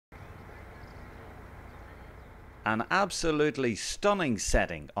An absolutely stunning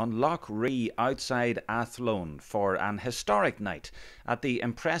setting on Loch Ree outside Athlone for an historic night at the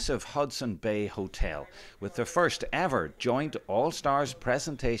impressive Hodson Bay Hotel, with the first ever joint All-Stars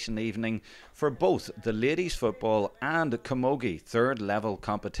presentation evening for both the ladies football and Camogie third level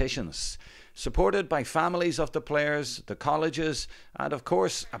competitions. Supported by families of the players, the colleges, and of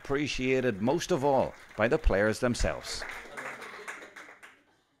course appreciated most of all by the players themselves.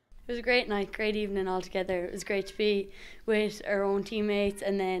 It was a great night, great evening altogether. It was great to be with our own teammates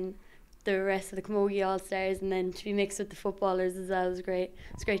and then the rest of the Camogie All-Stars, and then to be mixed with the footballers as well was great.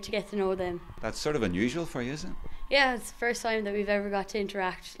 It's great to get to know them. That's sort of unusual for you, isn't it? Yeah, it's the first time that we've ever got to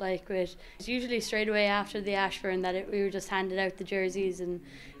interact with. It's usually straight away after the Ashbourne that we were just handed out the jerseys and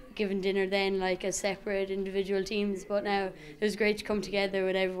given dinner then as separate individual teams, but now it was great to come together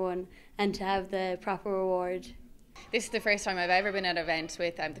with everyone and to have the proper reward. This is the first time I've ever been at an event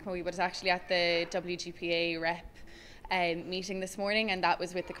with the Camogie, but it's actually at the WGPA rep meeting this morning, and that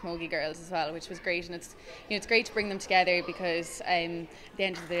was with the Camogie girls as well, which was great. And it's it's great to bring them together because at the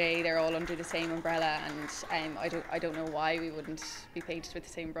end of the day they're all under the same umbrella, and I don't know why we wouldn't be painted with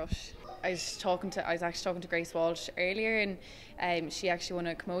the same brush. I was actually talking to Grace Walsh earlier, and she actually won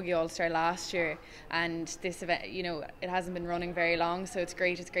a Camogie All-Star last year, and this event, it hasn't been running very long, so it's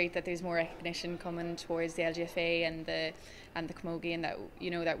great that there's more recognition coming towards the LGFA and the Camogie, and that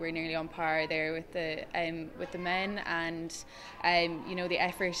that we're nearly on par there with the men, and the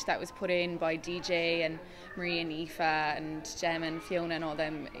effort that was put in by DJ and Marie and Aoife and Jem and Fiona and all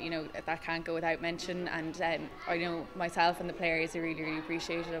them, that can't go without mention, and I know myself and the players are really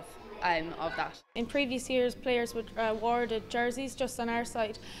appreciative of that. In previous years, players were awarded jerseys just on our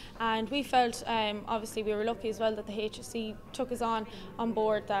side, and we felt obviously we were lucky as well that the HSE took us on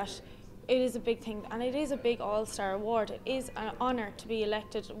board, that it is a big thing and it is a big all-star award. It is an honour to be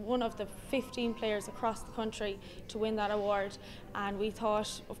elected one of the 15 players across the country to win that award, and we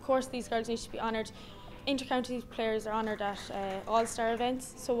thought of course these girls need to be honoured. Inter-county players are honoured at all-star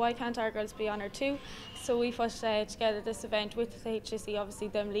events, so why can't our girls be honoured too? So we put together this event with the HSE, obviously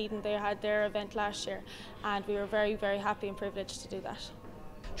them leading. They had their event last year, and we were very happy and privileged to do that.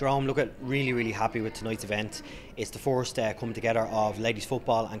 Jerome, really happy with tonight's event. It's the first coming together of ladies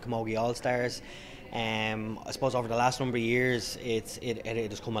football and Camogie All-Stars. I suppose over the last number of years it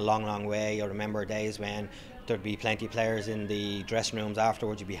has come a long way. I remember days when there'd be plenty of players in the dressing rooms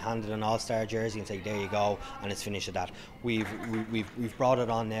afterwards. You'd be handed an all-star jersey and say, there you go, and it's finished at that. We've brought it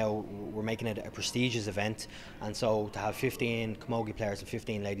on now. We're making it a prestigious event, and so to have 15 Camogie players and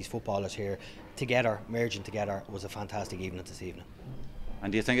 15 ladies footballers here together, merging together, was a fantastic evening this evening.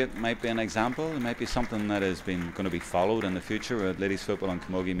 And do you think it might be an example? It might be something that is going to be followed in the future with ladies football and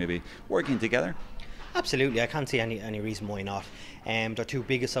Camogie maybe working together? Absolutely, I can't see any reason why not. They're two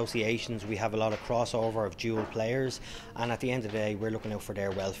big associations. We have a lot of crossover of dual players, and at the end of the day we're looking out for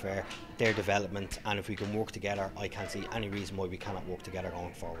their welfare, their development, and if we can work together, I can't see any reason why we cannot work together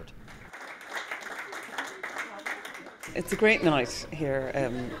going forward. It's a great night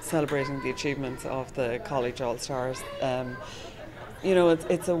here, celebrating the achievements of the College All-Stars.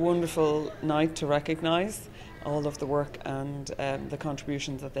 It's a wonderful night to recognise all of the work and the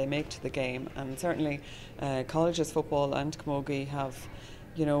contributions that they make to the game, and certainly colleges football and Camogie have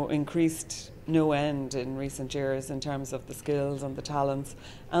increased no end in recent years in terms of the skills and the talents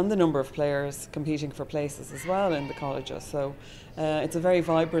and the number of players competing for places as well in the colleges. So it's a very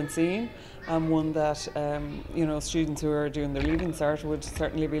vibrant scene, and one that students who are doing their leaving cert would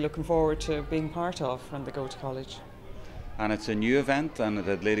certainly be looking forward to being part of when they go to college. And it's a new event, and it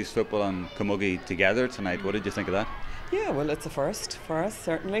had ladies football and Camogie together tonight. What did you think of that? Yeah, well, it's a first for us,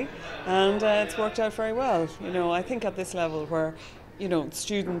 certainly, and it's worked out very well. I think at this level where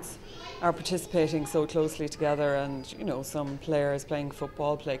students are participating so closely together, and some players playing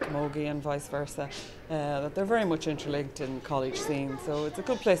football play Camogie and vice versa, that they're very much interlinked in college scene. So it's a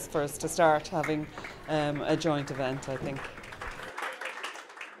good place for us to start having a joint event, I think.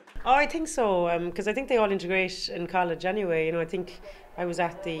 Oh, I think so, because I think they all integrate in college anyway. I think I was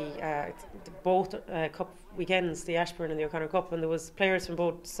at the both cup weekends, the Ashbourne and the O'Connor Cup, and there was players from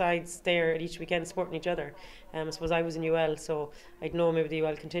both sides there at each weekend supporting each other. I suppose I was in UL, so I'd know maybe the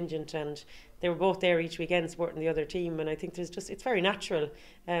UL contingent, and they were both there each weekend supporting the other team, and I think it's very natural.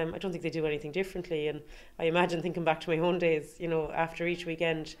 I don't think they do anything differently, and I imagine, thinking back to my own days, after each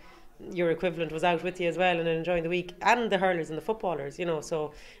weekend, your equivalent was out with you as well and enjoying the week, and the hurlers and the footballers,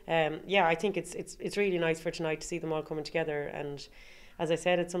 so yeah, I think it's really nice for tonight to see them all coming together, and as I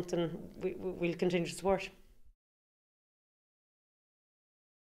said, it's something we'll continue to support.